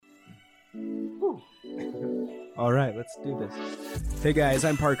All right, let's do this. Hey guys,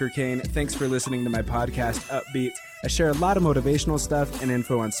 I'm Parker Kane. Thanks for listening to my podcast, Upbeat. I share a lot of motivational stuff and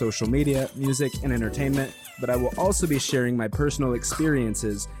info on social media, music, and entertainment, but I will also be sharing my personal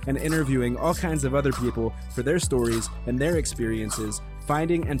experiences and interviewing all kinds of other people for their stories and their experiences,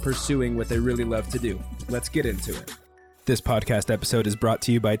 finding and pursuing what they really love to do. Let's get into it. This podcast episode is brought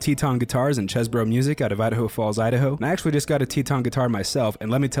to you by Teton Guitars and Chesbro Music out of Idaho Falls, Idaho. And I actually just got a Teton guitar myself, and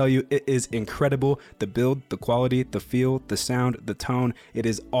let me tell you, it is incredible. The build, the quality, the feel, the sound, the tone, it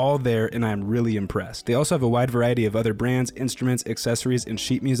is all there, and I am really impressed. They also have a wide variety of other brands, instruments, accessories, and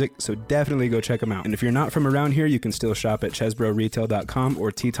sheet music, so definitely go check them out. And if you're not from around here, you can still shop at chesbroretail.com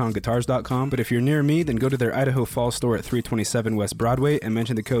or tetonguitars.com. But if you're near me, then go to their Idaho Falls store at 327 West Broadway and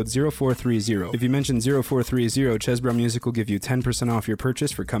mention the code 0430. If you mention 0430, Chesbro Music will give you 10% off your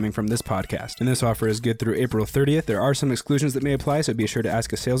purchase for coming from this podcast. And this offer is good through April 30th. There are some exclusions that may apply, so be sure to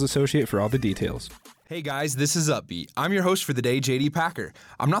ask a sales associate for all the details. Hey guys, this is Upbeat. I'm your host for the day, JD Packer.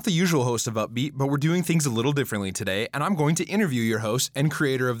 I'm not the usual host of Upbeat, but we're doing things a little differently today, and I'm going to interview your host and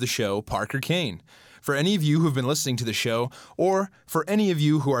creator of the show, Parker Kane. For any of you who've been listening to the show, or for any of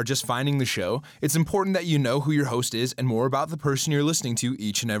you who are just finding the show, it's important that you know who your host is and more about the person you're listening to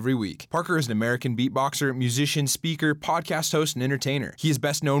each and every week. Parker is an American beatboxer, musician, speaker, podcast host, and entertainer. He is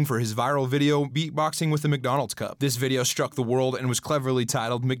best known for his viral video, Beatboxing with the McDonald's Cup. This video struck the world and was cleverly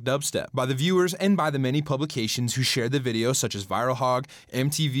titled McDubstep by the viewers and by the many publications who shared the video, such as Viral Hog,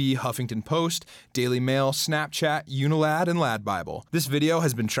 MTV, Huffington Post, Daily Mail, Snapchat, Unilad, and Lad Bible. This video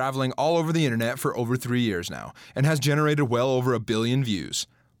has been traveling all over the internet for over 3 years now, and has generated well over 1 billion views.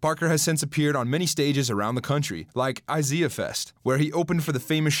 Parker has since appeared on many stages around the country, like Isaiah Fest, where he opened for the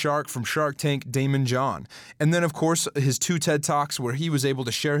famous shark from Shark Tank, Damon John. And then, of course, his 2 TED Talks, where he was able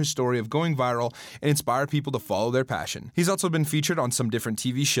to share his story of going viral and inspire people to follow their passion. He's also been featured on some different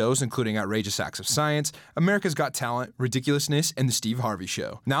TV shows, including Outrageous Acts of Science, America's Got Talent, Ridiculousness, and The Steve Harvey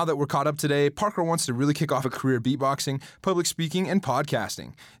Show. Now that we're caught up today, Parker wants to really kick off a career beatboxing, public speaking, and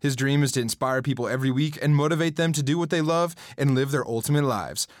podcasting. His dream is to inspire people every week and motivate them to do what they love and live their ultimate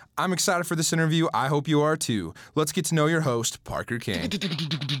lives. I'm excited for this interview. I hope you are too. Let's get to know your host, Parker Kane.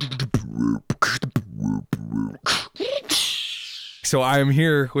 So I am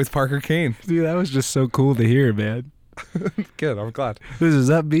here with Parker Kane. Dude, that was just so cool to hear, man. Good, I'm glad. This is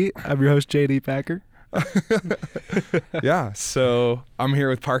Upbeat. I'm your host, JD Packer. Yeah, so I'm here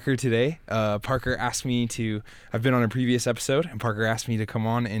with Parker today. Parker asked me to, I've been on a previous episode, and Parker asked me to come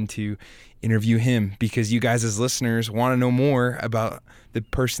on and to interview him because you guys as listeners want to know more about the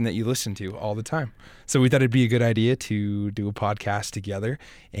person that you listen to all the time. So we thought it'd be a good idea to do a podcast together,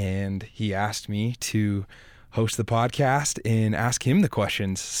 and he asked me to host the podcast and ask him the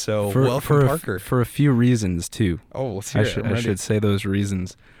questions. So welcome, Parker. For a few reasons, too. Oh, let's hear it. I should say those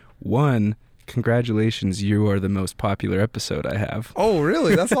reasons. One, congratulations, you are the most popular episode I have. Oh,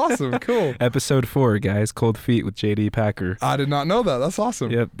 really? That's awesome. Cool. Episode 4, guys, Cold Feet with JD Packer. I did not know that. That's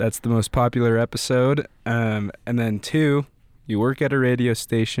awesome. Yep, that's the most popular episode. And then 2, you work at a radio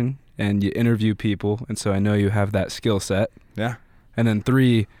station and you interview people, and so I know you have that skill set. Yeah. And then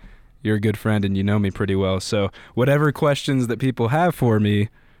 3, you're a good friend and you know me pretty well. So whatever questions that people have for me,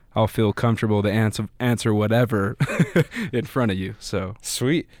 I'll feel comfortable to answer whatever in front of you. So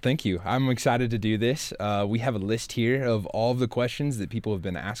sweet. Thank you. I'm excited to do this. We have a list here of all of the questions that people have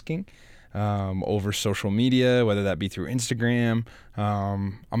been asking over social media, whether that be through Instagram.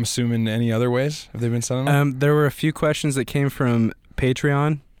 I'm assuming any other ways. Have they been sending them? There were a few questions that came from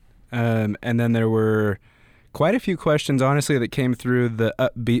Patreon, and then there were quite a few questions, honestly, that came through the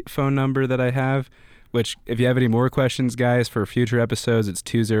Upbeat phone number that I have, which if you have any more questions, guys, for future episodes, it's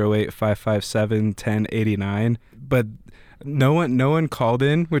 208-557-1089. But no one called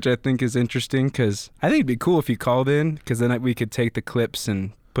in, which I think is interesting because I think it'd be cool if you called in because then we could take the clips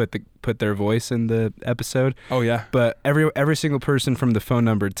and put their voice in the episode. Oh, yeah. But every single person from the phone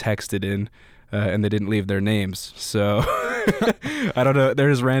number texted in and they didn't leave their names. So I don't know.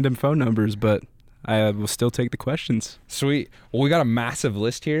 There's random phone numbers, but I will still take the questions. Sweet. Well, we got a massive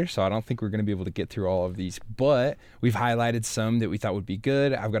list here, so I don't think we're going to be able to get through all of these, but we've highlighted some that we thought would be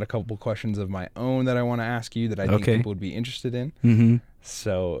good. I've got a couple questions of my own that I want to ask you that I think people would be interested in. Mm-hmm.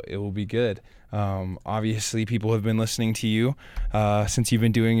 So it will be good. Obviously, people have been listening to you since you've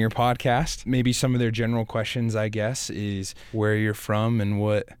been doing your podcast. Maybe some of their general questions, I guess, is where you're from and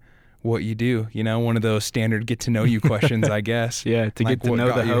what you do, one of those standard get to know you questions, I guess. Yeah, to like get to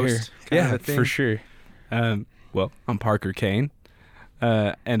know the host. Yeah, for sure. Well, I'm Parker Kane,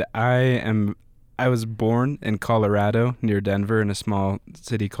 and I was born in Colorado near Denver in a small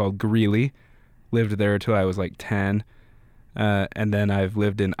city called Greeley. Lived there until I was like 10. And then I've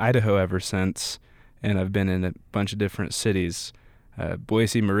lived in Idaho ever since, and I've been in a bunch of different cities.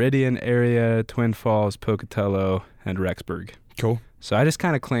 Boise Meridian area, Twin Falls, Pocatello, and Rexburg. Cool. So I just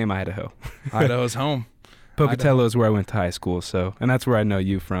kind of claim Idaho. Idaho's home. Pocatello is where I went to high school, and that's where I know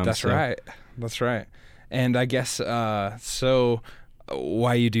you from. That's right. That's right. And I guess so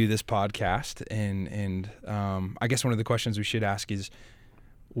why you do this podcast, and I guess one of the questions we should ask is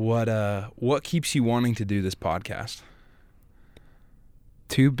what keeps you wanting to do this podcast?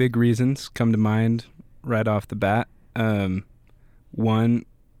 Two big reasons come to mind right off the bat. One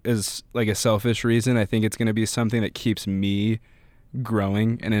is like a selfish reason. I think it's going to be something that keeps me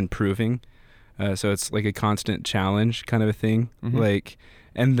growing and improving. So it's like a constant challenge kind of a thing. Mm-hmm.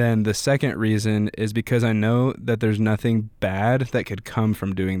 And then the second reason is because I know that there's nothing bad that could come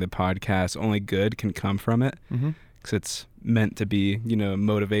from doing the podcast. Only good can come from it. Mm-hmm. 'Cause it's meant to be,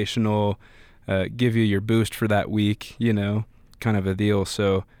 motivational, give you your boost for that week, kind of a deal.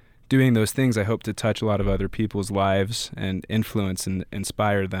 So doing those things, I hope to touch a lot of other people's lives and influence and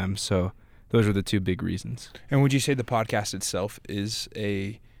inspire them. So those are the two big reasons. And would you say the podcast itself is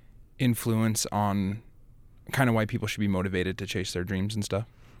a influence on kind of why people should be motivated to chase their dreams and stuff?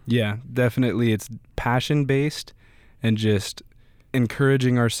 Yeah, definitely. It's passion-based and just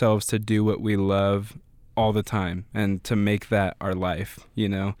encouraging ourselves to do what we love all the time and to make that our life,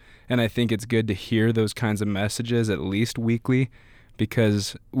 And I think it's good to hear those kinds of messages at least weekly,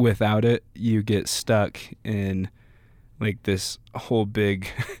 because without it, you get stuck in like this whole big,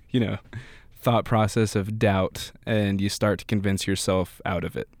 thought process of doubt, and you start to convince yourself out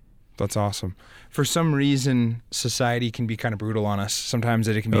of it. That's awesome. For some reason, society can be kind of brutal on us. Sometimes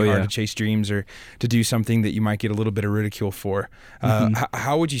it can be hard to chase dreams or to do something that you might get a little bit of ridicule for.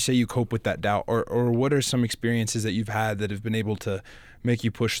 How would you say you cope with that doubt? Or what are some experiences that you've had that have been able to make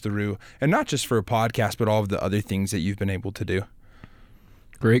you push through? And not just for a podcast, but all of the other things that you've been able to do.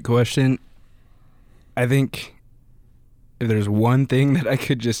 Great question. I think if there's one thing that I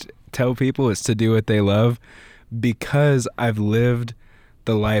could just tell people, is to do what they love, because I've lived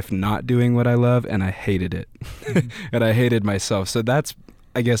the life not doing what I love, and I hated it. And I hated myself. So that's,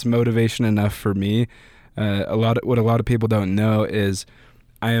 I guess, motivation enough for me. What a lot of people don't know is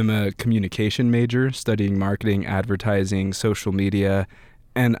I am a communication major, studying marketing, advertising, social media,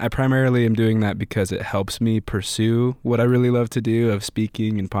 and I primarily am doing that because it helps me pursue what I really love to do, of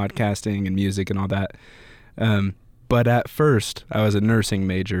speaking and podcasting and music and all that. But at first, I was a nursing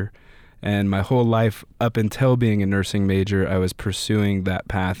major. And my whole life up until being a nursing major, I was pursuing that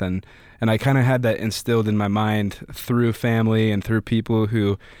path. And I kind of had that instilled in my mind through family and through people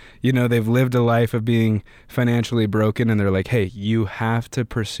who, they've lived a life of being financially broken. And they're like, hey, you have to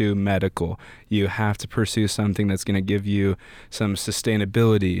pursue medical. You have to pursue something that's going to give you some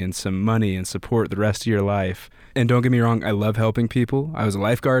sustainability and some money and support the rest of your life. And don't get me wrong, I love helping people. I was a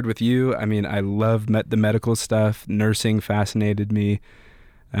lifeguard with you. I mean, I love the medical stuff. Nursing fascinated me.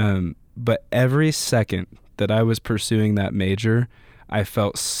 But every second that I was pursuing that major, I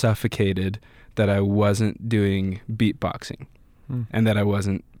felt suffocated that I wasn't doing beatboxing and that I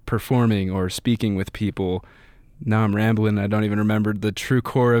wasn't performing or speaking with people. Now I'm rambling. I don't even remember the true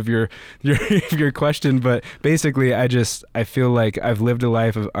core of your question. But basically, I feel like I've lived a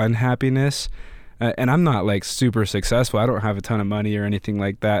life of unhappiness, and I'm not like super successful. I don't have a ton of money or anything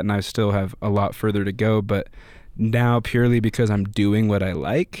like that, and I still have a lot further to go. But now, purely because I'm doing what I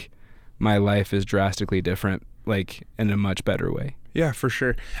like, my life is drastically different, like in a much better way. Yeah, for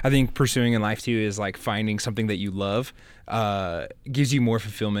sure. I think pursuing in life too is like finding something that you love gives you more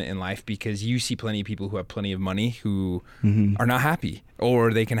fulfillment in life, because you see plenty of people who have plenty of money who are not happy,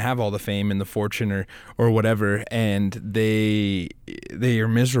 or they can have all the fame and the fortune or whatever, and they are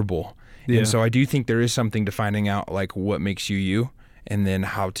miserable. Yeah. And so I do think there is something to finding out like what makes you, and then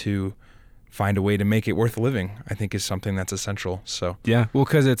how to find a way to make it worth living, I think is something that's essential. So yeah, well,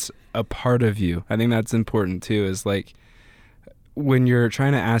 because it's a part of you. I think that's important too, is like when you're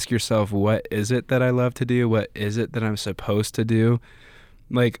trying to ask yourself, what is it that I love to do? What is it that I'm supposed to do?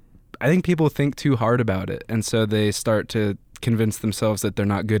 Like, I think people think too hard about it. And so they start to convince themselves that they're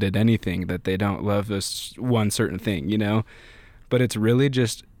not good at anything, that they don't love this one certain thing, But it's really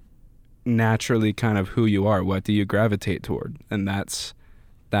just naturally kind of who you are. What do you gravitate toward? And that's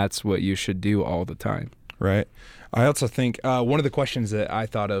what you should do all the time. Right. I also think one of the questions that I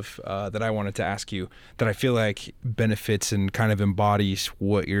thought of that I wanted to ask you, that I feel like benefits and kind of embodies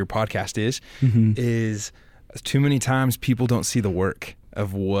what your podcast is too many times people don't see the work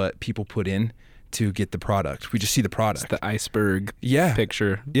of what people put in to get the product. We just see the product. It's the iceberg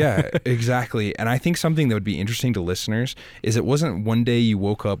picture. Yeah, exactly. And I think something that would be interesting to listeners is it wasn't one day you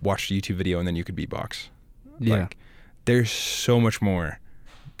woke up, watched a YouTube video, and then you could beatbox. Yeah. there's so much more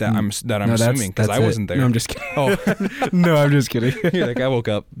that I'm No, assuming because I wasn't there. No, I'm just kidding. Oh, No, I'm just kidding. You're like, I woke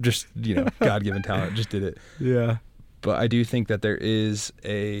up, just, God-given talent, just did it. Yeah. But I do think that there is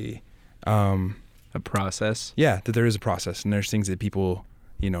a process. Yeah, that there is a process, and there's things that people,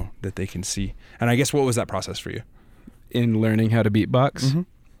 that they can see. And I guess, what was that process for you? In learning how to beatbox?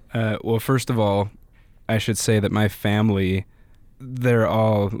 Mm-hmm. Well, first of all, I should say that my family, they're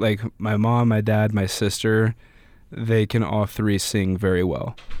all, like, my mom, my dad, my sister, they can all three sing very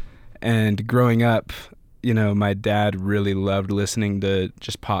well. And growing up, my dad really loved listening to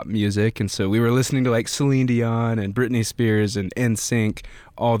just pop music. And so we were listening to like Celine Dion and Britney Spears and NSYNC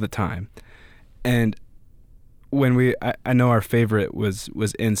all the time. And when I know our favorite was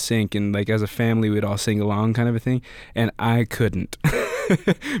NSYNC, and like as a family, we'd all sing along kind of a thing. And I couldn't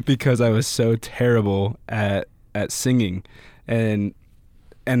because I was so terrible at singing.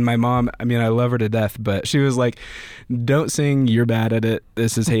 And my mom, I mean, I love her to death, but she was like, don't sing, you're bad at it.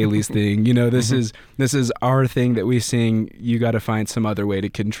 This is Haley's thing. This is our thing that we sing. You got to find some other way to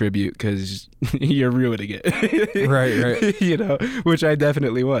contribute because you're ruining it. Right. Which I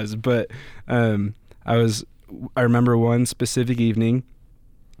definitely was. But I remember one specific evening,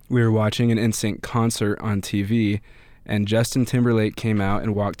 we were watching an NSYNC concert on TV, and Justin Timberlake came out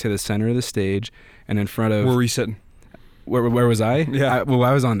and walked to the center of the stage, and in front of... Where were you sitting? Where was I? Yeah.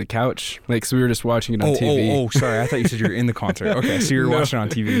 I was on the couch. Like, so we were just watching it on TV. Oh, sorry. I thought you said you were in the concert. Okay, so you were watching it on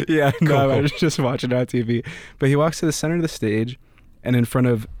TV. Yeah, Cool. I was just watching it on TV. But he walks to the center of the stage, and in front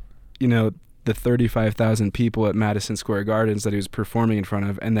of, the 35,000 people at Madison Square Gardens that he was performing in front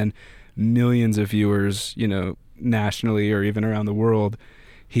of, and then millions of viewers, nationally or even around the world,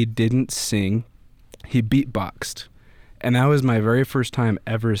 he didn't sing. He beatboxed. And that was my very first time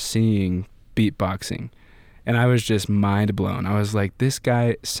ever seeing beatboxing. And I was just mind blown. I was like, this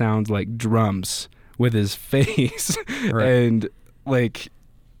guy sounds like drums with his face. Right. And like,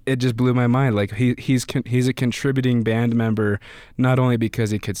 it just blew my mind. Like he's a contributing band member, not only because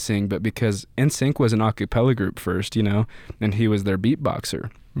he could sing, but because NSYNC was an a cappella group first, and he was their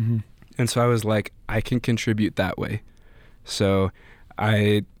beatboxer. Mm-hmm. And so I was like, I can contribute that way. So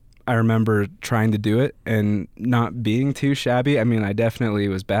I remember trying to do it and not being too shabby. I mean, I definitely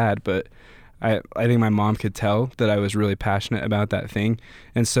was bad, but I think my mom could tell that I was really passionate about that thing.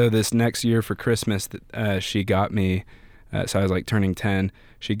 And so this next year for Christmas, she got me, so I was like turning 10,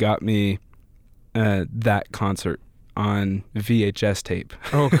 she got me that concert on VHS tape.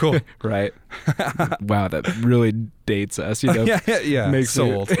 Oh, cool. Right. Wow, that really dates us, Yeah. Makes so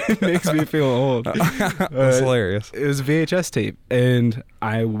me, old. Makes me feel old. That's hilarious. It was VHS tape, and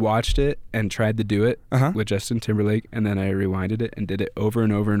I watched it and tried to do it with Justin Timberlake, and then I rewinded it and did it over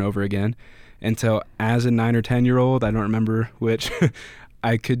and over and over again until, as a 9 or 10-year-old, I don't remember which,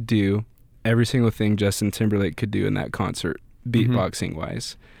 I could do every single thing Justin Timberlake could do in that concert,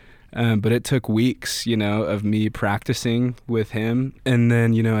 beatboxing-wise. But it took weeks, of me practicing with him. And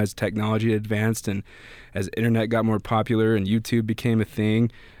then, as technology advanced and as internet got more popular and YouTube became a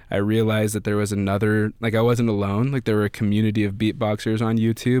thing, I realized that there was another, like, I wasn't alone. Like, there were a community of beatboxers on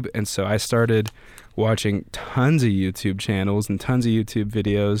YouTube. And so I started watching tons of YouTube channels and tons of YouTube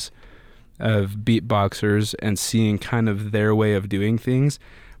videos of beatboxers and seeing kind of their way of doing things.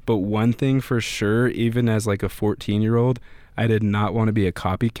 But one thing for sure, even as like a 14-year-old, I did not want to be a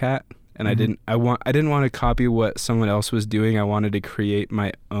copycat, and I didn't want to copy what someone else was doing. I wanted to create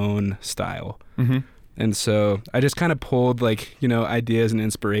my own style. Mm-hmm. And so I just kind of pulled ideas and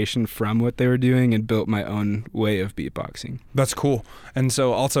inspiration from what they were doing and built my own way of beatboxing. That's cool. And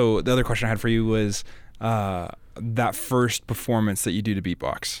so also the other question I had for you was that first performance that you do to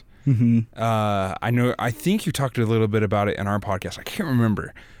beatbox. Mm-hmm. I think you talked a little bit about it in our podcast. I can't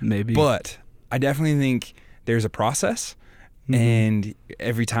remember. Maybe. But I definitely think there's a process. And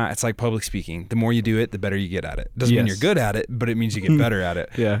every time, it's like public speaking. The more you do it, the better you get at it. Doesn't mean you're good at it, but it means you get better at it.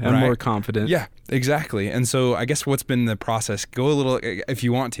 Yeah, and more confident. Yeah, exactly. And so I guess what's been the process? Go a little, if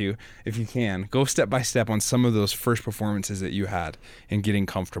you want to, if you can, go step by step on some of those first performances that you had and getting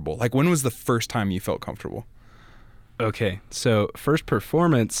comfortable. Like, when was the first time you felt comfortable? Okay, so first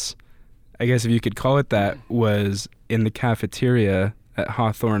performance, I guess if you could call it that, was in the cafeteria at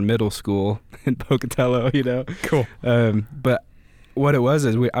Hawthorne Middle School in Pocatello, Cool. But what it was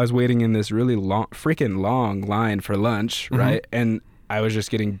is I was waiting in this really freaking long line for lunch, right? And I was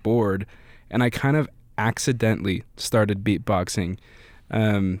just getting bored, and I kind of accidentally started beatboxing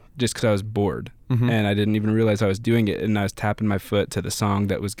just because I was bored, and I didn't even realize I was doing it, and I was tapping my foot to the song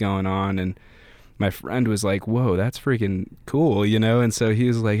that was going on, and my friend was like, whoa, that's freaking cool, And so he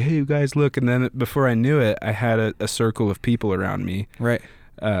was like, hey, you guys, look. And then before I knew it, I had a circle of people around me. Right.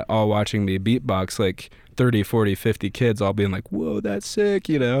 all watching me beatbox, like 30, 40, 50 kids all being like, whoa, that's sick,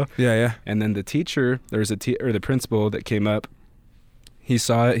 you know? Yeah. And then the teacher, or the principal that came up, he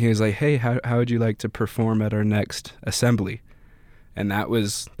saw it. He was like, hey, how would you like to perform at our next assembly? And that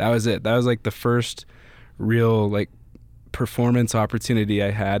was it. That was like the first real like performance opportunity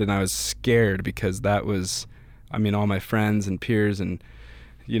I had. And I was scared because that was, I mean, all my friends and peers and,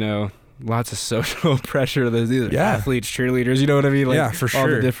 you know, lots of social pressure. These are athletes, cheerleaders, you know what I mean? Like, yeah, for sure. All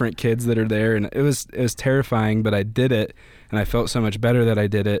the different kids that are there. And it was terrifying, but I did it. And I felt so much better that I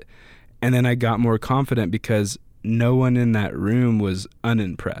did it. And then I got more confident because no one in that room was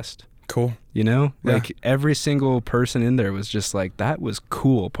unimpressed. Cool. You know, Yeah. like every single person in there was just like, that was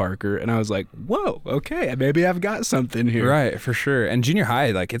cool, Parker. And I was like, whoa, okay, maybe I've got something here. Right, for sure. And junior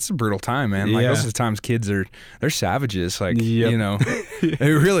high, like, it's a brutal time, man. Like, Yeah. most of the times kids they're savages. Like, Yep. you know, it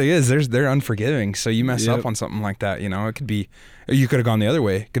really is. They're unforgiving. So you mess Yep. up on something like that, you know, it could be, you could have gone the other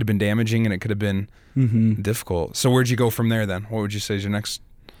way. It could have been damaging and it could have been difficult. So where'd you go from there then? What would you say is your next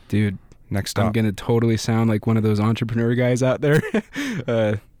stop? I'm going to totally sound like one of those entrepreneur guys out there.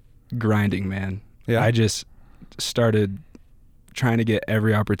 Grinding, man. Yeah. I just started trying to get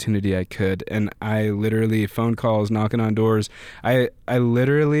every opportunity I could. And I literally, phone calls, knocking on doors. I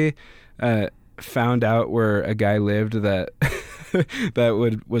literally found out where a guy lived that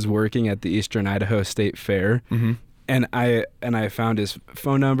was working at the Eastern Idaho State Fair. Mm-hmm. And I found his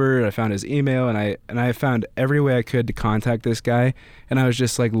phone number, I found his email, and I found every way I could to contact this guy. And I was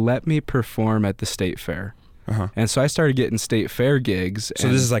just like, let me perform at the state fair. Uh-huh. And so I started getting state fair gigs. So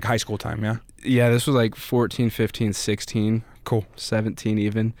this is like high school time, yeah? Yeah, this was like 14, 15, 16. Cool. 17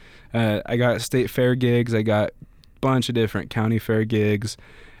 even. I got state fair gigs. I got a bunch of different county fair gigs.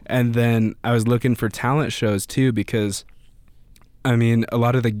 And then I was looking for talent shows too because, I mean, a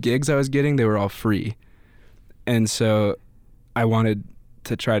lot of the gigs I was getting, they were all free. And so I wanted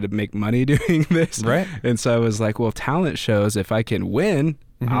to try to make money doing this. Right. And so I was like, well, talent shows, if I can win,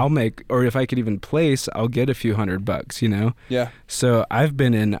 I'll make, or if I could even place, I'll get a few $100, you know? Yeah. So I've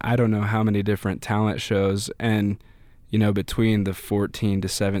been in, I don't know how many different talent shows, and, you know, between the 14 to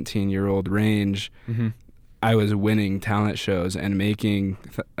 17-year-old range, I was winning talent shows and making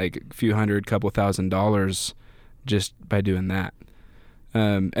like a few hundred, couple $1,000s just by doing that.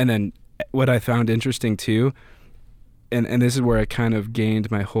 And then what I found interesting too, and this is where I kind of gained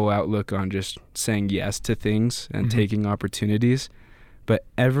my whole outlook on just saying yes to things and taking opportunities. But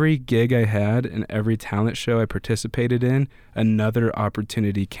every gig I had and every talent show I participated in, another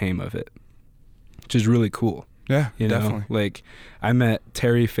opportunity came of it, which is really cool. Yeah, You know, definitely. like I met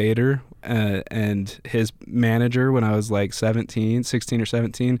Terry Fader and his manager when I was like 16 or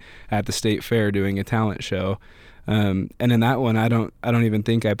 17 at the state fair doing a talent show. And in that one, I don't even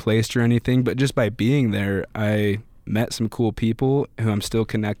think I placed or anything, but just by being there, I met some cool people who I'm still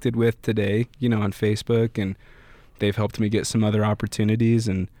connected with today, you know, on Facebook, and they've helped me get some other opportunities.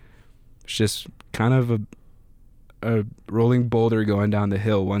 And it's just kind of a rolling boulder going down the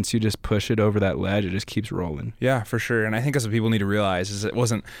hill. Once you just push it over that ledge, it just keeps rolling. Yeah, for sure. And I think that's what people need to realize is it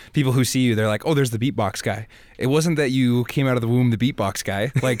wasn't people who see you, they're like, oh, there's the beatbox guy. It wasn't that you came out of the womb the beatbox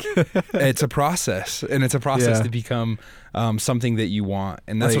guy. Like, it's a process, and it's a process Yeah. to become something that you want.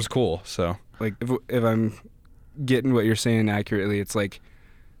 And that's Like- what's cool. So, Like if I'm getting what you're saying accurately, it's like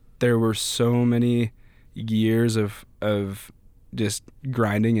there were so many years of just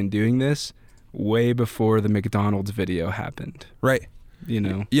grinding and doing this way before the McDonald's video happened, right. you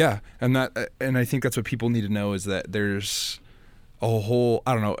know? Yeah. And I think that's what people need to know is that there's a whole,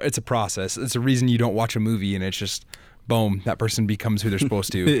 I don't know, it's a process. It's a reason you don't watch a movie and it's just, boom, that person becomes who they're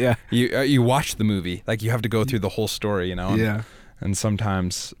supposed to. Yeah. You watch the movie. Like, you have to go through the whole story, you know? And, Yeah. And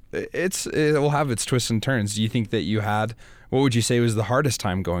sometimes it will have its twists and turns. Do you think that what would you say was the hardest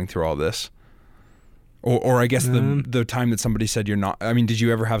time going through all this? Or I guess the time that somebody said you're not, I mean, did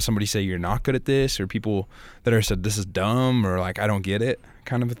you ever have somebody say you're not good at this, or people that are said this is dumb, or like, I don't get it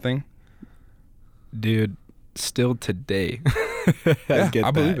kind of a thing? Dude, still today.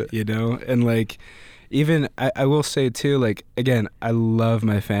 I believe it. You know? And like, even, I will say too, like, again, I love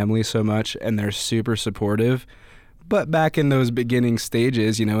my family so much and they're super supportive. But back in those beginning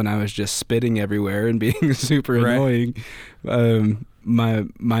stages, you know, when I was just spitting everywhere and being super Right. annoying,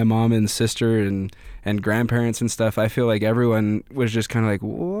 my mom and sister and grandparents and stuff, I feel like everyone was just kind of like,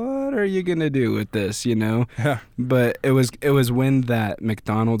 what are you going to do with this, you know? Yeah. But it was when that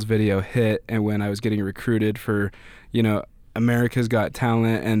McDonald's video hit and when I was getting recruited for, you know, America's Got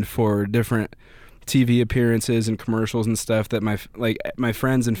Talent and for different TV appearances and commercials and stuff that my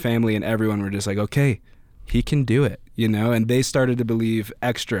friends and family and everyone were just like, okay, he can do it, you know? And they started to believe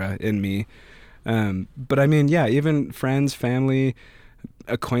extra in me. But I mean, yeah, even friends, family,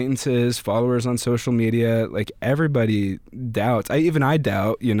 acquaintances, followers on social media, like everybody doubts. I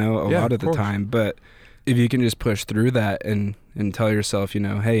doubt, a lot of the time, but if you can just push through that and tell yourself,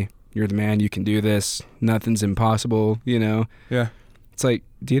 hey, you're the man, you can do this, nothing's impossible, Yeah. It's like,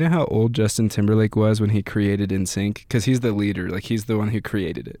 do you know how old Justin Timberlake was when he created NSYNC? Because he's the leader, like he's the one who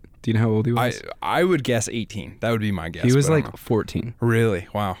created it. Do you know how old he was? I would guess 18. That would be my guess. He was like 14. Really?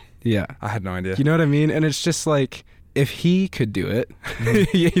 Wow. Yeah. I had no idea. You know what I mean? And it's just like, if he could do it,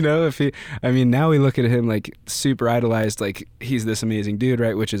 now we look at him like super idolized, like he's this amazing dude,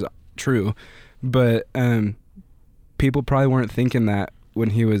 right? Which is true. But people probably weren't thinking that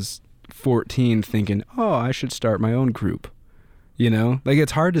when he was 14, thinking, oh, I should start my own group. Like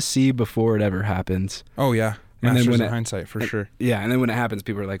it's hard to see before it ever happens. Oh, yeah. And then when hindsight, for sure. Yeah, and then when it happens,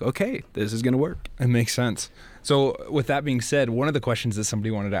 people are like, okay, this is going to work. It makes sense. So with that being said, one of the questions that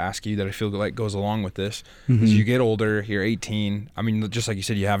somebody wanted to ask you that I feel like goes along with this is you get older, you're 18. I mean, just like you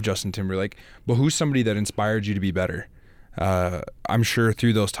said, you have Justin Timberlake, but who's somebody that inspired you to be better? I'm sure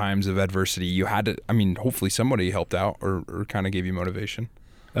through those times of adversity, you had to, hopefully somebody helped out or kind of gave you motivation.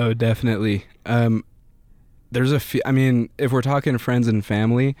 Oh, definitely. There's a few, if we're talking friends and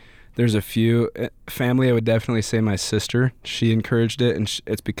family, there's a few. Family, I would definitely say my sister. She encouraged it, and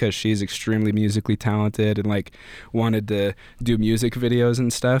it's because she's extremely musically talented and like wanted to do music videos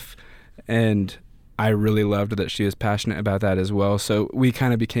and stuff. And I really loved that she was passionate about that as well. So we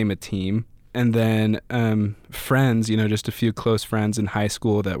kind of became a team. And then friends, just a few close friends in high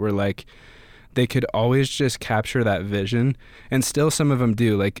school that were like, they could always just capture that vision. And still some of them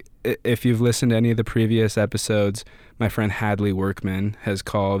do. Like if you've listened to any of the previous episodes, my friend Hadley Workman has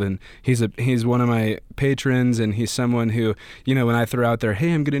called, and he's one of my patrons, and he's someone who, when I throw out there,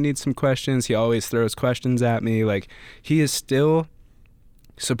 hey, I'm going to need some questions, he always throws questions at me. Like he is still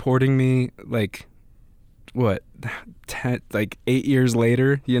supporting me, like what, 8 years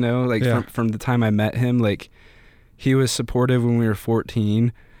later, from the time I met him. Like he was supportive when we were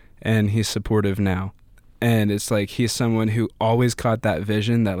 14, and he's supportive now. And it's like he's someone who always caught that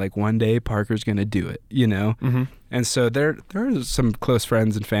vision that like one day Parker's going to do it, Mm-hmm. And so there are some close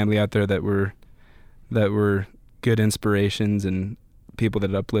friends and family out there that were good inspirations and people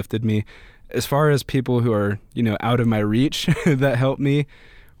that uplifted me. As far as people who are, out of my reach that helped me,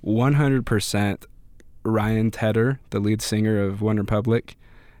 100% Ryan Tedder, the lead singer of OneRepublic,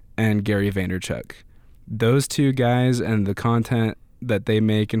 and Gary Vaynerchuk. Those two guys and the content that they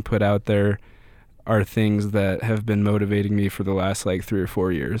make and put out there are things that have been motivating me for the last 3 or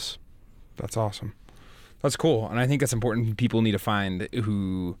 4 years. That's awesome. That's cool. And I think that's important. People need to find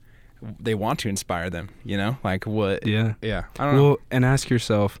who they want to inspire them, like what. Yeah. Yeah. I don't know. Well, and ask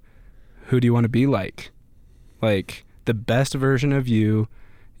yourself, who do you want to be like? Like the best version of you,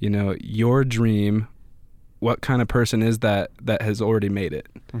 your dream, what kind of person is that has already made it?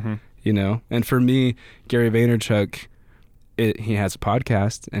 Mm-hmm. And for me, Gary Vaynerchuk, he has a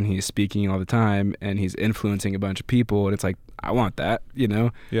podcast and he's speaking all the time and he's influencing a bunch of people, and it's like, I want that,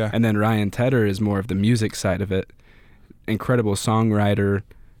 Yeah. And then Ryan Tedder is more of the music side of it. Incredible songwriter,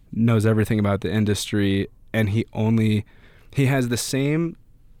 knows everything about the industry, and he has the same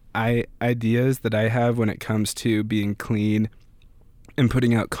ideas that I have when it comes to being clean and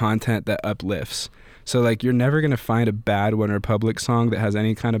putting out content that uplifts. So like you're never going to find a bad OneRepublic song that has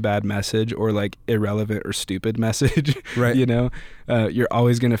any kind of bad message or like irrelevant or stupid message. Right. You're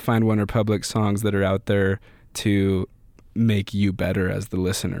always going to find OneRepublic songs that are out there to make you better as the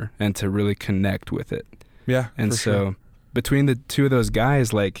listener and to really connect with it. Yeah. And so between the two of those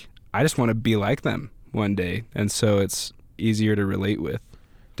guys, like I just want to be like them one day. And so it's easier to relate with.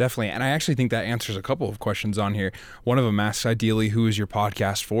 Definitely. And I actually think that answers a couple of questions on here. One of them asks, ideally, who is your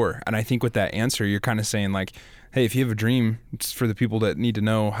podcast for? And I think with that answer, you're kind of saying like, hey, if you have a dream, it's for the people that need to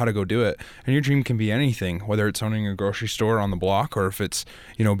know how to go do it. And your dream can be anything, whether it's owning a grocery store on the block, or if it's,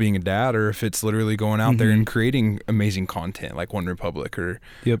 being a dad, or if it's literally going out there and creating amazing content like OneRepublic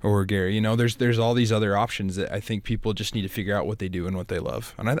or Gary. There's all these other options that I think people just need to figure out what they do and what they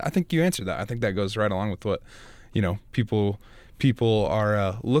love. And I think you answered that. I think that goes right along with what, people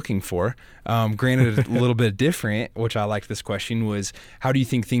are looking for. Granted, a little bit different, which I liked this question, was how do you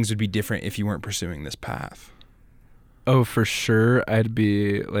think things would be different if you weren't pursuing this path? Oh, for sure. I'd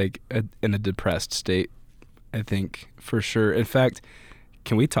be like in a depressed state, I think, for sure. In fact,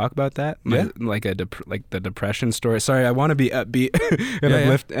 can we talk about that? Like the depression story. Sorry, I want to be upbeat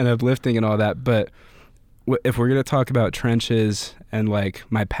and uplifting and all that. But if we're going to talk about trenches and like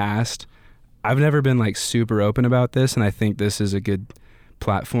my past, I've never been like super open about this, and I think this is a good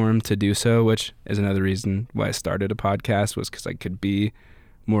platform to do so, which is another reason why I started a podcast, was because I could be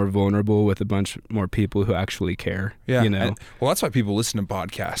more vulnerable with a bunch more people who actually care. Yeah. You know? Well, that's why people listen to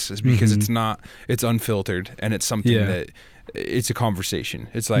podcasts, is because it's unfiltered, and it's something that it's a conversation.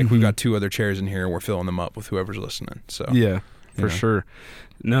 It's like we've got 2 other chairs in here and we're filling them up with whoever's listening. So yeah, for sure.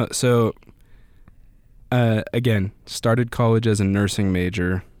 No, so again, started college as a nursing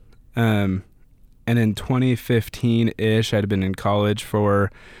major. And in 2015-ish, I'd been in college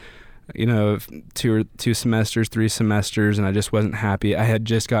for, 2 semesters, 3 semesters, and I just wasn't happy. I had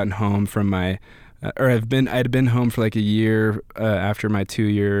just gotten home from I'd been home for like a year after my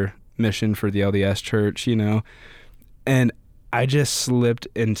 2-year mission for the LDS church, and I just slipped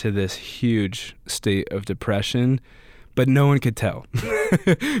into this huge state of depression, but no one could tell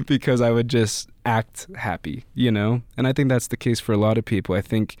because I would just act happy, and I think that's the case for a lot of people. I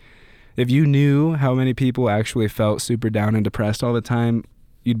think if you knew how many people actually felt super down and depressed all the time,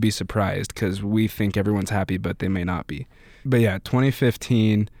 you'd be surprised, because we think everyone's happy, but they may not be. But yeah,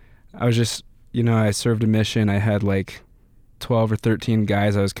 2015, I was just, I served a mission. I had like 12 or 13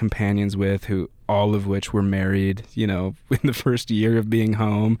 guys I was companions with, who all of which were married, in the first year of being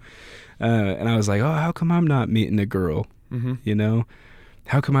home. And I was like, oh, how come I'm not meeting a girl?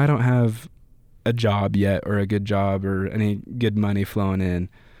 How come I don't have a job yet, or a good job, or any good money flowing in?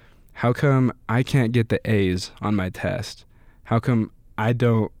 How come I can't get the A's on my test? How come I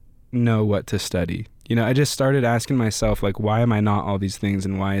don't know what to study? I just started asking myself, like, why am I not all these things,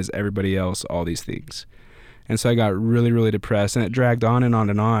 and why is everybody else all these things? And so I got really, really depressed, and it dragged on and on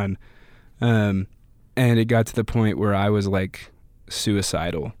and on. And it got to the point where I was like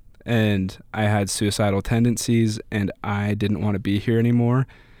suicidal, and I had suicidal tendencies, and I didn't want to be here anymore.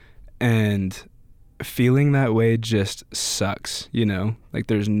 And feeling that way just sucks, like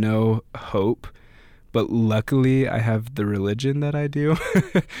there's no hope. But luckily I have the religion that I do.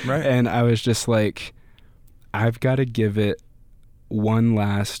 Right. And I was just like, I've got to give it one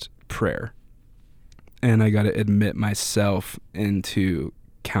last prayer. And I got to admit myself into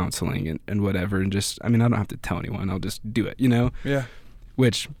counseling and whatever. And just, I don't have to tell anyone. I'll just do it, Yeah.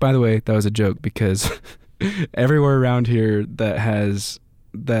 Which, by the way, that was a joke, because everywhere around here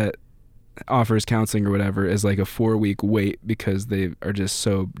that offers counseling or whatever is like a 4-week wait, because they are just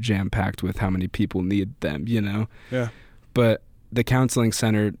so jam-packed with how many people need them, Yeah. But the counseling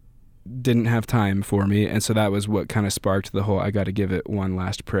center didn't have time for me, and so that was what kind of sparked the whole I got to give it one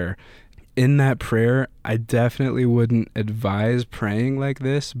last prayer. In that prayer, I definitely wouldn't advise praying like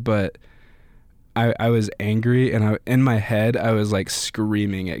this, but I was angry, and in my head I was like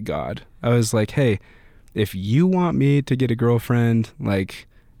screaming at God. I was like, hey, if you want me to get a girlfriend, like,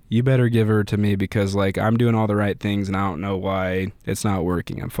 you better give her to me, because like I'm doing all the right things and I don't know why it's not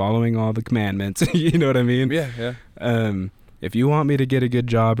working. I'm following all the commandments. You know what I mean? Yeah. If you want me to get a good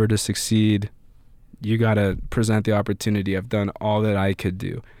job or to succeed, you got to present the opportunity. I've done all that I could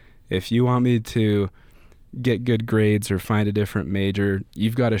do. If you want me to get good grades or find a different major,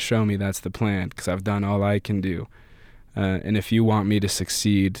 you've got to show me that's the plan, because I've done all I can do. And if you want me to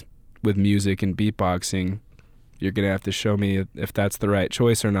succeed with music and beatboxing, you're going to have to show me if that's the right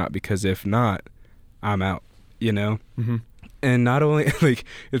choice or not, because if not, I'm out, Mm-hmm. And not only, like,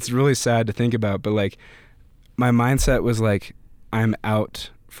 it's really sad to think about, but like my mindset was like, I'm out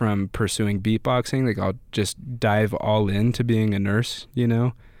from pursuing beatboxing. Like, I'll just dive all into being a nurse,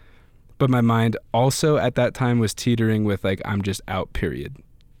 But my mind also at that time was teetering with like, I'm just out, period.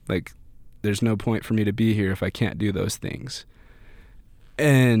 Like, there's no point for me to be here if I can't do those things.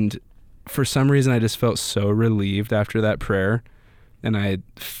 And for some reason, I just felt so relieved after that prayer, and I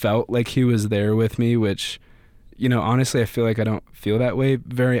felt like he was there with me, which, honestly, I feel like I don't feel that way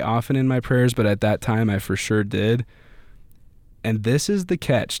very often in my prayers, but at that time I for sure did. And this is the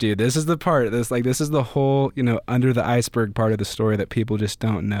catch, dude. This is the part, this is the whole, under the iceberg part of the story that people just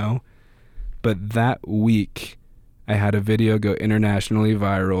don't know. But that week, I had a video go internationally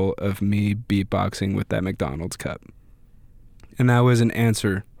viral of me beatboxing with that McDonald's cup. And that was an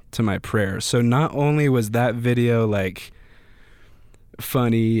answer to my prayer. So not only was that video like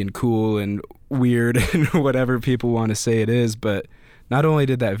funny and cool and weird and whatever people want to say it is, but not only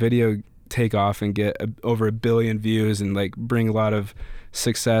did that video take off and get over 1 billion views and like bring a lot of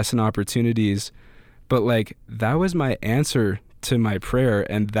success and opportunities, but like that was my answer to my prayer.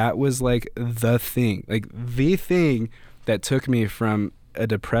 And that was like the thing that took me from a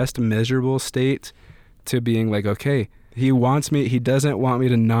depressed, miserable state to being like, okay, he doesn't want me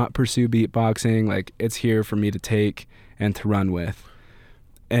to not pursue beatboxing. Like, it's here for me to take and to run with.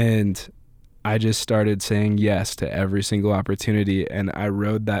 And I just started saying yes to every single opportunity. And I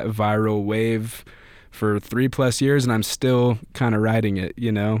rode that viral wave for 3+ years, and I'm still kind of riding it,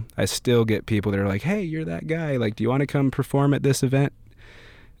 I still get people that are like, hey, you're that guy. Like, do you want to come perform at this event?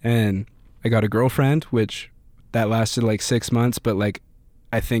 And I got a girlfriend, which that lasted like 6 months, but like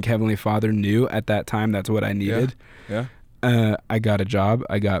I think Heavenly Father knew at that time that's what I needed. Yeah. I got a job,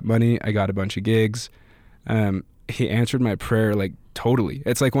 I got money, I got a bunch of gigs. He answered my prayer like totally.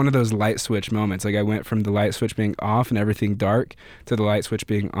 It's like one of those light switch moments. Like I went from the light switch being off and everything dark to the light switch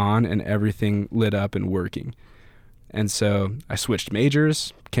being on and everything lit up and working. And so I switched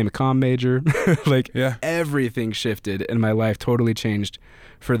majors, became a comm major. Everything shifted and my life totally changed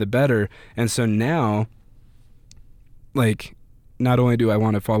for the better. And so now, like, not only do I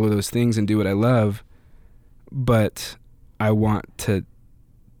want to follow those things and do what I love, but I want to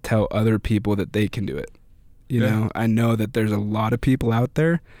tell other people that they can do it. You know, I know that there's a lot of people out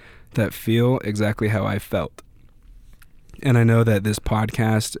there that feel exactly how I felt. And I know that this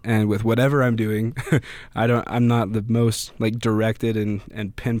podcast and with whatever I'm doing, I'm not the most like directed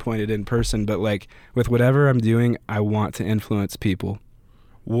and pinpointed in person, but like with whatever I'm doing, I want to influence people.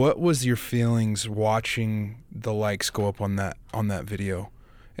 What was your feelings watching the likes go up on that video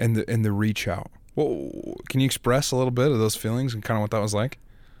and the reach out? Well, can you express a little bit of those feelings and kind of what that was like?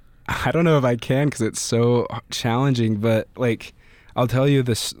 I don't know if I can because it's so challenging, but like I'll tell you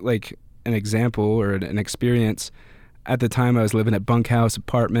this, like an example or an experience. At the time I was living at bunkhouse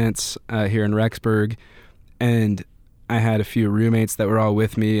apartments here in Rexburg, and I had a few roommates that were all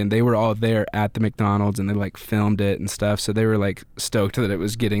with me, and they were all there at the McDonald's, and they like filmed it and stuff, so they were like stoked that it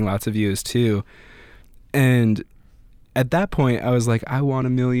was getting lots of views too. And at that point I was like, I want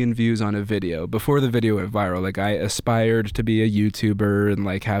 1 million views on a video. Before the video went viral, like I aspired to be a YouTuber and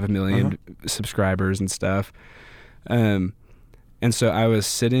like have 1 million subscribers and stuff. And so I was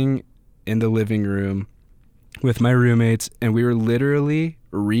sitting in the living room with my roommates, and we were literally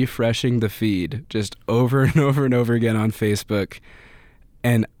refreshing the feed just over and over and over again on Facebook.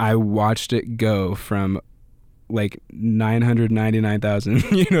 And I watched it go from like 999,000,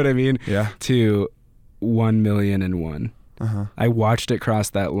 you know what I mean? Yeah. To 1,000,001. I watched it cross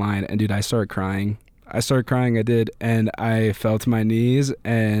that line, and dude, I started crying. I did, and I fell to my knees,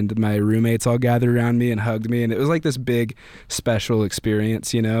 and my roommates all gathered around me and hugged me, and it was like this big special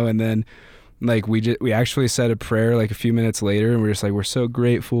experience, you know. And then like we actually said a prayer like a few minutes later, and we're just like, we're so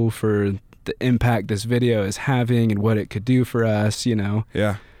grateful for the impact this video is having and what it could do for us, you know.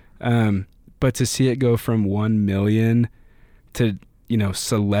 Yeah. But to see it go from 1 million to, you know,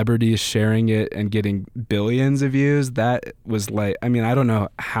 celebrities sharing it and getting billions of views, that was like, I mean, I don't know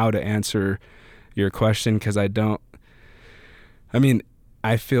how to answer your question because I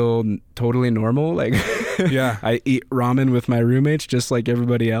feel totally normal. Like, yeah, I eat ramen with my roommates just like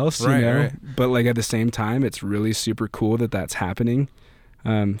everybody else, you know? Right. But like at the same time, it's really super cool that that's happening.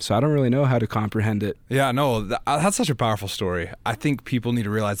 So I don't really know how to comprehend it. Yeah, no, that's such a powerful story. I think people need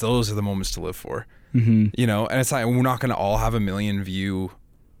to realize those are the moments to live for, you know, and it's like, we're not going to all have 1 million view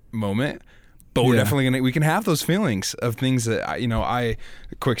moment, but we're definitely we can have those feelings of things that,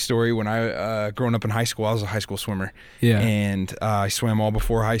 quick story, when I, growing up in high school, I was a high school swimmer. Yeah. And I swam all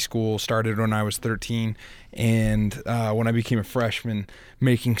before high school, started when I was 13. And when I became a freshman,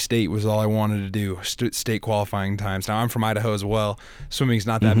 making state was all I wanted to do, state qualifying times. Now, I'm from Idaho as well. Swimming's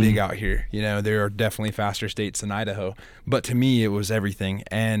not that big out here. You know, there are definitely faster states than Idaho. But to me, it was everything.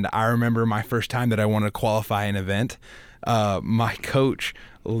 And I remember my first time that I wanted to qualify an event. My coach,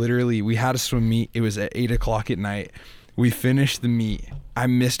 literally, we had a swim meet. It was at 8 o'clock at night. We finished the meet. I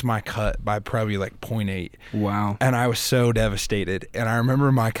missed my cut by probably like 0.8. Wow. And I was so devastated. And I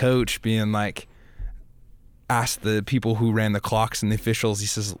remember my coach being like, asked the people who ran the clocks and the officials, he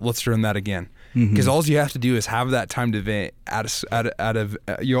says, let's run that again. Because all you have to do is have that timed event all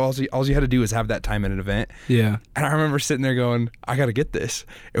you had to do is have that time at an event. Yeah. And I remember sitting there going, I got to get this.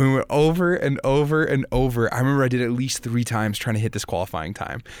 And we went over and over and over. I remember I did at least 3 times trying to hit this qualifying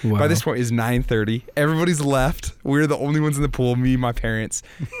time. Wow. By this point, it's 9:30. Everybody's left. We're the only ones in the pool, me, my parents,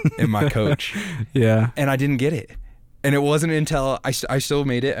 and my coach. Yeah. And I didn't get it. And it wasn't until I still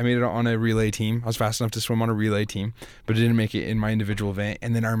made it. I made it on a relay team. I was fast enough to swim on a relay team, but I didn't make it in my individual event.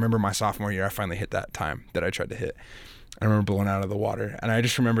 And then I remember my sophomore year, I finally hit that time that I tried to hit. I remember blowing out of the water. And I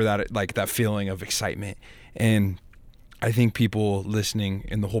just remember that, like, that feeling of excitement. And I think people listening,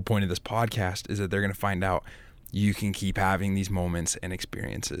 and the whole point of this podcast is that they're going to find out you can keep having these moments and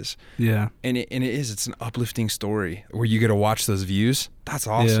experiences. Yeah. And it's an uplifting story where you get to watch those views. That's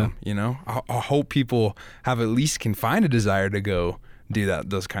awesome. Yeah. You know, I hope people can find a desire to go do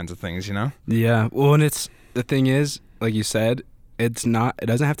those kinds of things, you know? Yeah. Well, and the thing is, like you said, it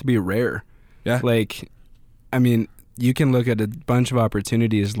doesn't have to be rare. Yeah. Like, I mean, you can look at a bunch of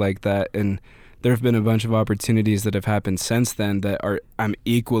opportunities like that, and there have been a bunch of opportunities that have happened since then that I'm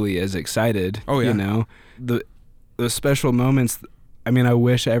equally as excited. Oh, yeah. You know, the special moments I mean, I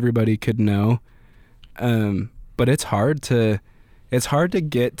wish everybody could know, but it's hard to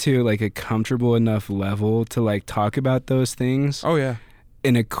get to like a comfortable enough level to like talk about those things. Oh yeah.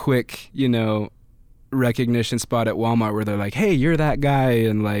 In a quick, recognition spot at Walmart where they're like, "Hey, you're that guy,"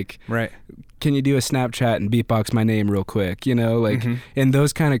 and like, right. Can you do a Snapchat and beatbox my name real quick? In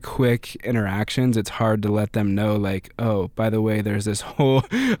those kind of quick interactions, it's hard to let them know, like, oh, by the way, there's this whole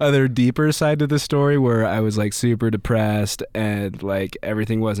other deeper side to the story where I was like super depressed and like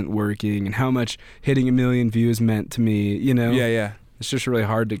everything wasn't working and how much hitting 1 million views meant to me, Yeah. It's just really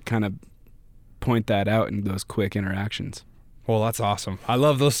hard to kind of point that out in those quick interactions. Well, that's awesome. I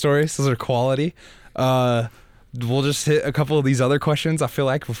love those stories. Those are quality. We'll just hit a couple of these other questions, I feel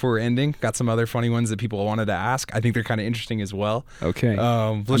like, before we're ending. Got some other funny ones that people wanted to ask. I think they're kind of interesting as well. Okay.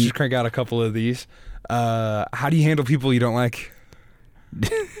 Let's just crank out a couple of these. How do you handle people you don't like?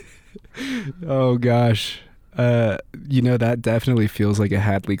 Oh, gosh. That definitely feels like a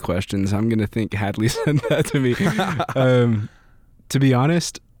Hadley question, so I'm going to think Hadley sent that to me. To be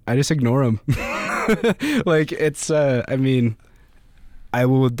honest, I just ignore them. Like, it's, I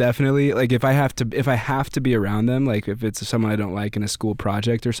will definitely, like, if I have to be around them, like if it's someone I don't like in a school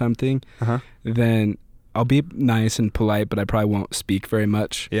project or something, then I'll be nice and polite, but I probably won't speak very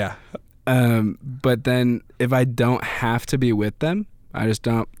much. Yeah. But then if I don't have to be with them, I just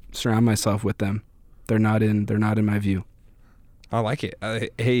don't surround myself with them. They're not in my view. I like it.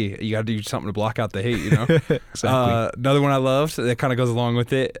 Hey, you got to do something to block out the hate, Exactly. Another one I loved that kind of goes along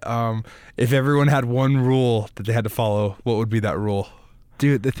with it. If everyone had one rule that they had to follow, what would be that rule?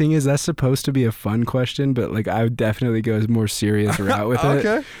 Dude, the thing is, that's supposed to be a fun question, but like I would definitely go a more serious route with it.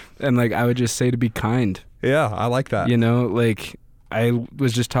 Okay. And like I would just say to be kind. Yeah, I like that. Like I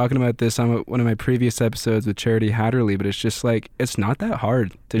was just talking about this on one of my previous episodes with Charity Hatterley, but it's just like, it's not that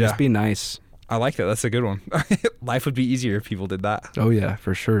hard to just be nice. I like that. That's a good one. Life would be easier if people did that. Oh yeah,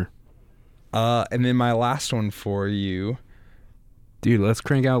 for sure. And then my last one for you. Dude, let's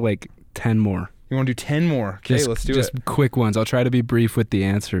crank out like 10 more. You want to do 10 more? Okay, let's do it. Just quick ones. I'll try to be brief with the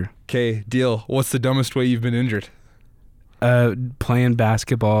answer. Okay, deal. What's the dumbest way you've been injured? Playing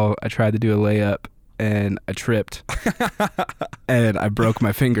basketball, I tried to do a layup and I tripped and I broke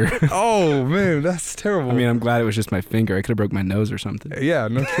my finger. Oh man, that's terrible. I mean, I'm glad it was just my finger. I could have broke my nose or something. Yeah,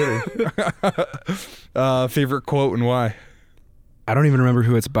 no kidding. Favorite quote and why? I don't even remember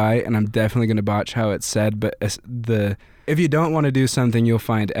who it's by, and I'm definitely going to botch how it's said, but if you don't want to do something, you'll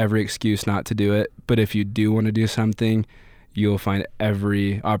find every excuse not to do it. But if you do want to do something, you'll find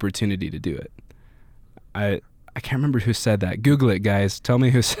every opportunity to do it. I can't remember who said that. Google it, guys. Tell me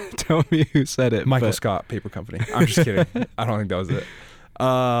who said it. Michael Scott, Paper Company. I'm just kidding. I don't think that was it.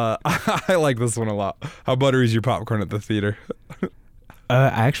 I like this one a lot. How buttery is your popcorn at the theater? I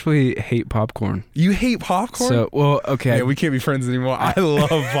actually hate popcorn. You hate popcorn? So, well, okay. Yeah, we can't be friends anymore. I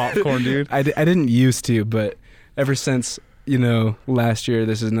love popcorn, dude. I didn't used to, but ever since, last year,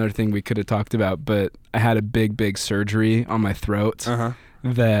 this is another thing we could have talked about, but I had a big surgery on my throat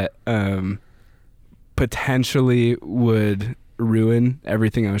that potentially would ruin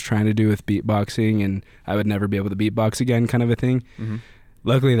everything I was trying to do with beatboxing, and I would never be able to beatbox again, kind of a thing. Mm-hmm.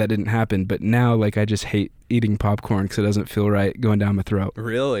 Luckily that didn't happen, but now like I just hate eating popcorn because it doesn't feel right going down my throat.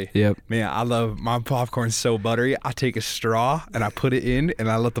 Really? Yep. Man, I love my popcorn so buttery. I take a straw and I put it in and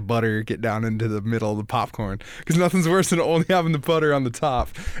I let the butter get down into the middle of the popcorn because nothing's worse than only having the butter on the top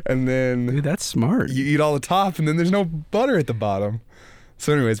and then dude, that's smart. You eat all the top and then there's no butter at the bottom.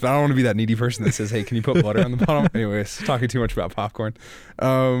 So anyways, but I don't want to be that needy person that says, hey, can you put butter on the bottom? Anyways, talking too much about popcorn.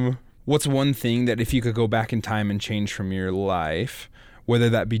 What's one thing that if you could go back in time and change from your life, whether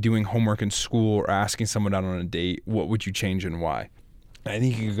that be doing homework in school or asking someone out on a date, what would you change and why? I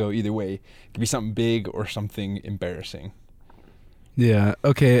think you could go either way. It could be something big or something embarrassing. Yeah.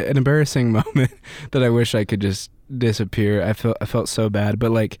 Okay. An embarrassing moment that I wish I could just disappear. I felt so bad,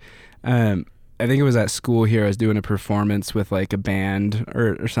 but like, I think it was at school here. I was doing a performance with like a band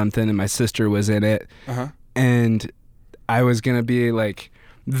or something, and my sister was in it. And I was going to be like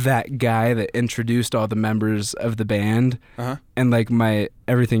that guy that introduced all the members of the band. And like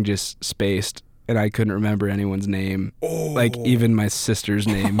everything just spaced and I couldn't remember anyone's name. Like even my sister's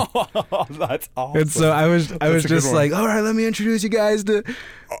name. That's awesome. And so I was just like, all right, let me introduce you guys to...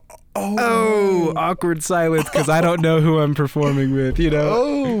 Oh, awkward silence because I don't know who I'm performing with,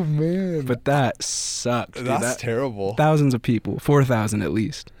 Oh, man. But that sucked. Dude. That's terrible. Thousands of people, 4,000 at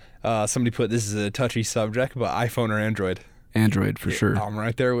least. Somebody put, this is a touchy subject, but iPhone or Android? Android for sure. I'm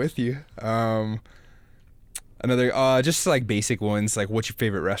right there with you. Another, just like basic ones, like what's your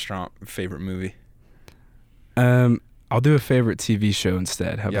favorite restaurant, favorite movie? I'll do a favorite TV show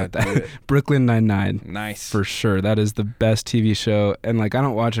instead. How about that? do it. Brooklyn Nine-Nine. Nice. For sure. That is the best TV show. And like, I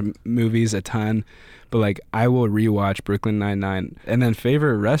don't watch movies a ton, but like, I will rewatch Brooklyn Nine-Nine. And then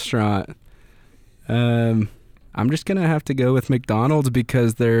favorite restaurant, I'm just gonna have to go with McDonald's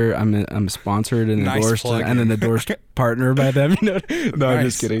because I'm sponsored and Nice endorsed plug. and an endorsed partner by them. No, I'm Nice.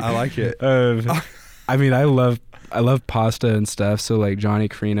 just kidding. I like it. I mean, I love pasta and stuff. So like Johnny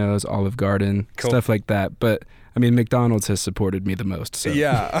Carino's, Olive Garden, Cool. stuff like that. But I mean, McDonald's has supported me the most. So.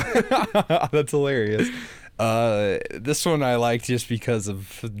 Yeah, that's hilarious. This one I like just because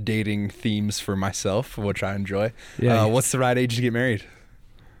of dating themes for myself, which I enjoy. Yeah. What's the right age to get married?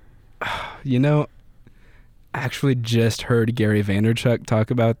 You know, I actually just heard Gary Vaynerchuk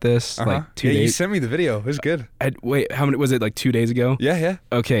talk about this like 2 Yeah, you days. sent me the video. It was good. Wait, how many was it? Like 2 days ago? Yeah.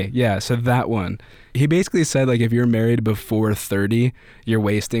 Okay, yeah. So that one, he basically said like if you're married before 30, you're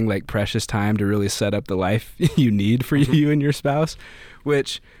wasting like precious time to really set up the life you need for you and your spouse,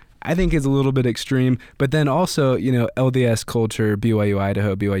 which I think is a little bit extreme. But then also, you know, LDS culture, BYU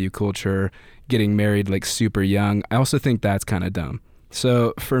Idaho, BYU culture, getting married like super young. I also think that's kind of dumb.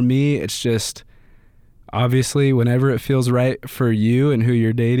 So for me, it's just obviously whenever it feels right for you and who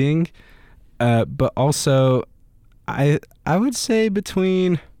you're dating. But also, I would say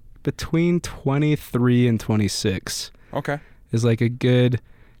between 23 and 26 Okay. is like a good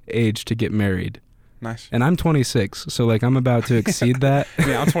age to get married. Nice. And I'm 26, so like I'm about to exceed that.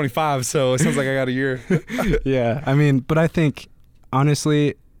 Yeah, I'm 25, so it sounds like I got a year. Yeah, I mean, but I think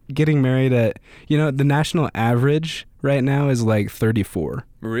honestly, getting married at, you know, the national average right now is like 34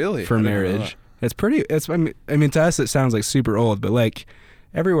 Really? for I didn't know marriage. It's pretty. I mean, to us it sounds like super old, but like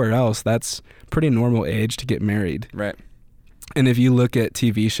everywhere else, that's pretty normal age to get married. that. Right. And if you look at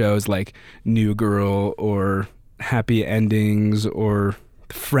TV shows like New Girl or Happy Endings or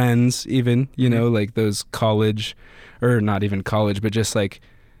Friends, even, you know, like those college, or not even college, but just like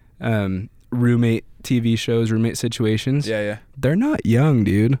roommate TV shows, roommate situations. Yeah. They're not young,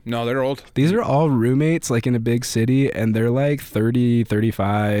 dude. No, they're old. These are all roommates like in a big city, and they're like 30,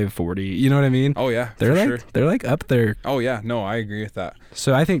 35, 40. You know what I mean? Oh yeah, They're for like sure. they're like up there. Oh yeah, no, I agree with that.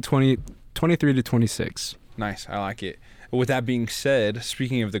 So I think 23 to 26. Nice, I like it. With that being said,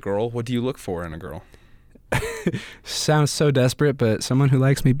 speaking of the girl, what do you look for in a girl? Sounds so desperate, but someone who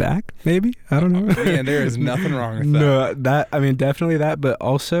likes me back, maybe? I don't know. Man, there is nothing wrong with that. No, I mean, definitely that, but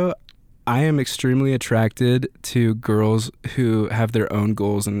also I am extremely attracted to girls who have their own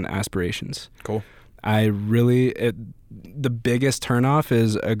goals and aspirations. Cool. The biggest turnoff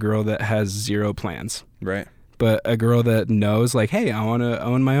is a girl that has zero plans. Right. But a girl that knows, like, hey, I want to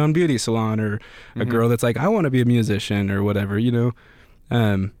own my own beauty salon, or a girl that's like, I want to be a musician or whatever, you know.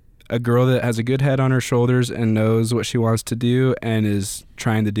 A girl that has a good head on her shoulders and knows what she wants to do and is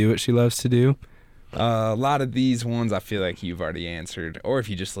trying to do what she loves to do. A lot of these ones I feel like you've already answered, or if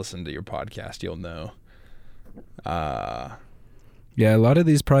you just listen to your podcast, you'll know. Yeah, a lot of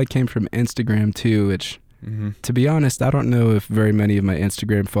these probably came from Instagram too, which, to be honest, I don't know if very many of my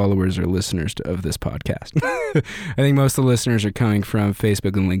Instagram followers are listeners of this podcast. I think most of the listeners are coming from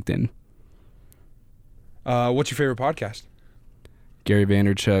Facebook and LinkedIn. What's your favorite podcast? Gary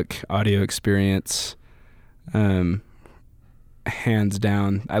Vaynerchuk, Audio Experience, hands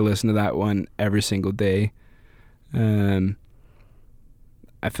down. I listen to that one every single day. I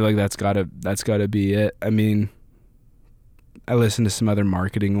feel like that's gotta be it. I mean, I listen to some other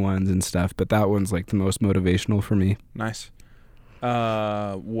marketing ones and stuff, but that one's like the most motivational for me. Nice. Do you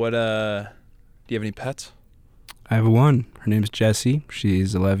have any pets? I have one. Her name's Jessie.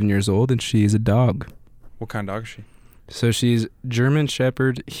 She's 11 years old and she's a dog. What kind of dog is she? So she's German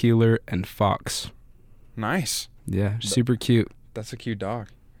Shepherd, Heeler, and Fox. Nice. Yeah, super cute. That's a cute dog.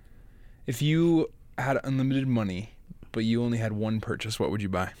 If you had unlimited money, but you only had one purchase, what would you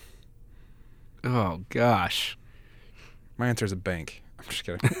buy? Oh, gosh. My answer is a bank. I'm just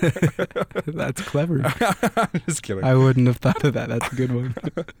kidding. That's clever. I'm just kidding. I wouldn't have thought of that. That's a good one.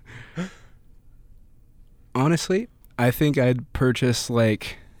 Honestly, I think I'd purchase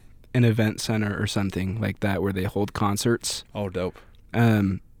like an event center or something like that where they hold concerts. Oh, dope.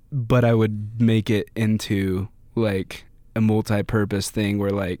 But I would make it into like a multi-purpose thing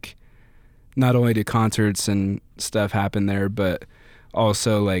where like not only do concerts and stuff happen there, but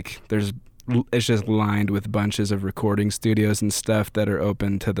also like it's just lined with bunches of recording studios and stuff that are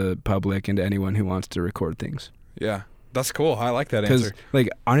open to the public and to anyone who wants to record things. Yeah, that's cool. I like that Because, answer. like,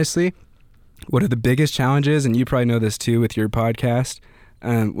 honestly, one of the biggest challenges, and you probably know this too with your podcast,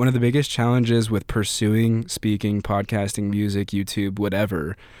 one of the biggest challenges with pursuing speaking, podcasting, music, YouTube,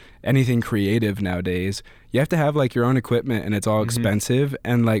 whatever, anything creative nowadays, you have to have like your own equipment, and it's all expensive.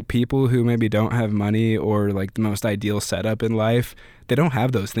 And like people who maybe don't have money or like the most ideal setup in life, they don't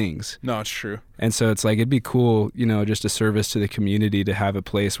have those things. No, it's true. And so it's like, it'd be cool, you know, just a service to the community to have a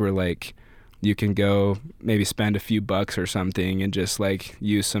place where like you can go maybe spend a few bucks or something and just like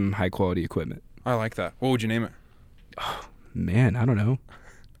use some high quality equipment. I like that. What would you name it? Oh, man, I don't know.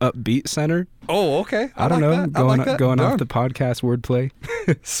 Upbeat Center. Oh, okay. I don't know. Going off the podcast wordplay.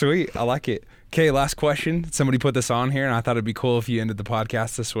 Sweet. I like it. Okay, last question. Somebody put this on here, and I thought it'd be cool if you ended the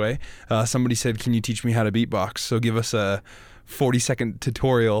podcast this way. Somebody said, can you teach me how to beatbox? So give us a 40-second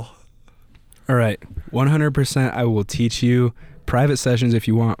tutorial. All right. 100% I will teach you. Private sessions if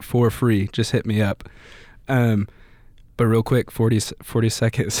you want for free. Just hit me up. But real quick,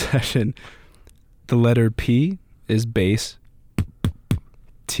 40-second session. The letter P is bass.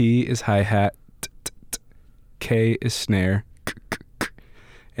 T is hi-hat. K is snare.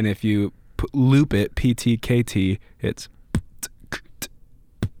 And if you loop it, PTKT, it's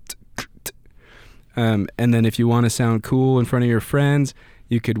and then if you want to sound cool in front of your friends,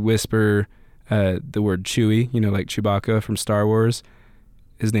 you could whisper the word Chewie, you know, like Chewbacca from Star Wars.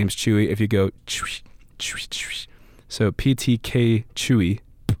 His name's Chewie. If you go Chewie, Chewie, Chewie. So PTK Chewie.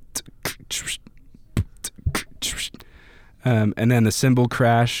 And then the cymbal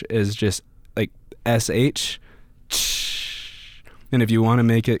crash is just like SH. And if you want to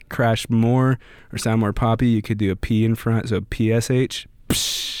make it crash more or sound more poppy, you could do a P in front, so PSH.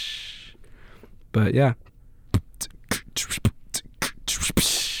 But yeah.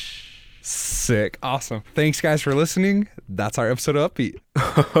 Sick. Awesome. Thanks, guys, for listening. That's our episode of Upbeat.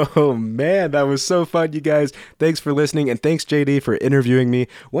 Oh, man, that was so fun, you guys. Thanks for listening, and thanks, JD, for interviewing me.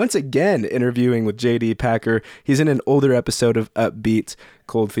 Once again, interviewing with JD Packer. He's in an older episode of Upbeat,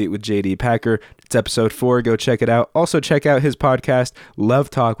 Cold Feet with JD Packer. It's episode 4. Go check it out. Also, check out his podcast, Love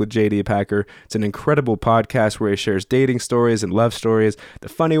Talk with JD Packer. It's an incredible podcast where he shares dating stories and love stories, the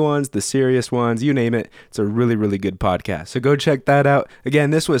funny ones, the serious ones, you name it. It's a really, really good podcast. So go check that out.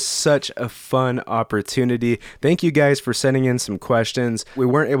 Again, this was such a fun opportunity. Thank you guys for sending in some questions. We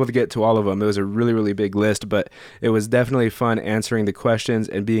weren't able to get to all of them. It was a really, really big list, but it was definitely fun answering the questions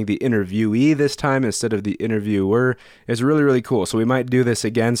and being the interviewee this time instead of the interviewer. It's really, really cool. So we might do this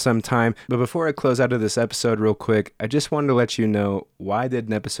again sometime. But before I close out of this episode real quick, I just wanted to let you know why I did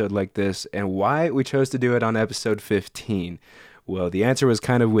an episode like this and why we chose to do it on episode 15. Well, the answer was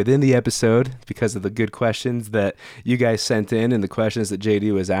kind of within the episode because of the good questions that you guys sent in and the questions that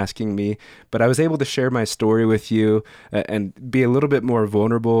JD was asking me. But I was able to share my story with you and be a little bit more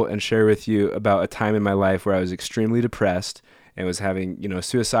vulnerable and share with you about a time in my life where I was extremely depressed and was having,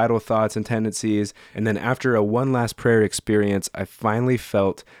 suicidal thoughts and tendencies. And then after a one last prayer experience, I finally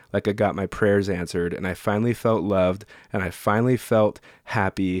felt like I got my prayers answered, and I finally felt loved, and I finally felt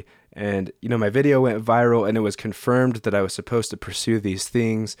happy. And, my video went viral, and it was confirmed that I was supposed to pursue these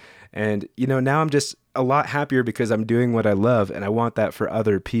things. And, now I'm just a lot happier because I'm doing what I love, and I want that for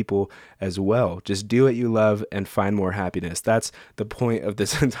other people as well. Just do what you love and find more happiness. That's the point of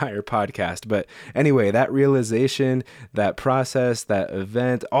this entire podcast. But anyway, that realization, that process, that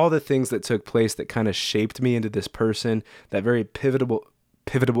event, all the things that took place that kind of shaped me into this person, that very pivotal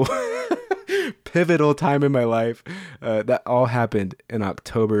time in my life, that all happened in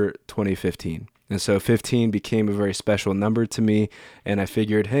October 2015. And so 15 became a very special number to me. And I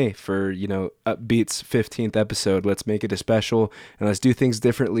figured, hey, for, Upbeat's 15th episode, let's make it a special and let's do things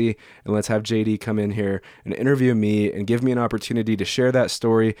differently. And let's have JD come in here and interview me and give me an opportunity to share that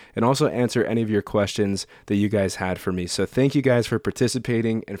story and also answer any of your questions that you guys had for me. So thank you guys for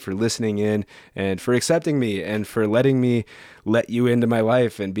participating and for listening in and for accepting me and for letting me let you into my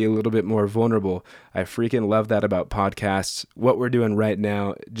life and be a little bit more vulnerable. I freaking love that about podcasts. What we're doing right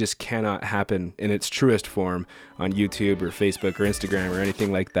now just cannot happen in its truest form on YouTube or Facebook or Instagram or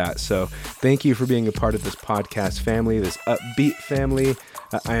anything like that. So thank you for being a part of this podcast family, this Upbeat family.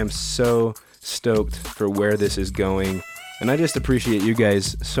 I am so stoked for where this is going. And I just appreciate you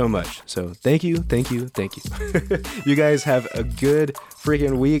guys so much. So thank you. You guys have a good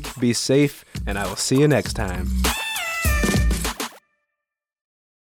freaking week. Be safe, and I will see you next time.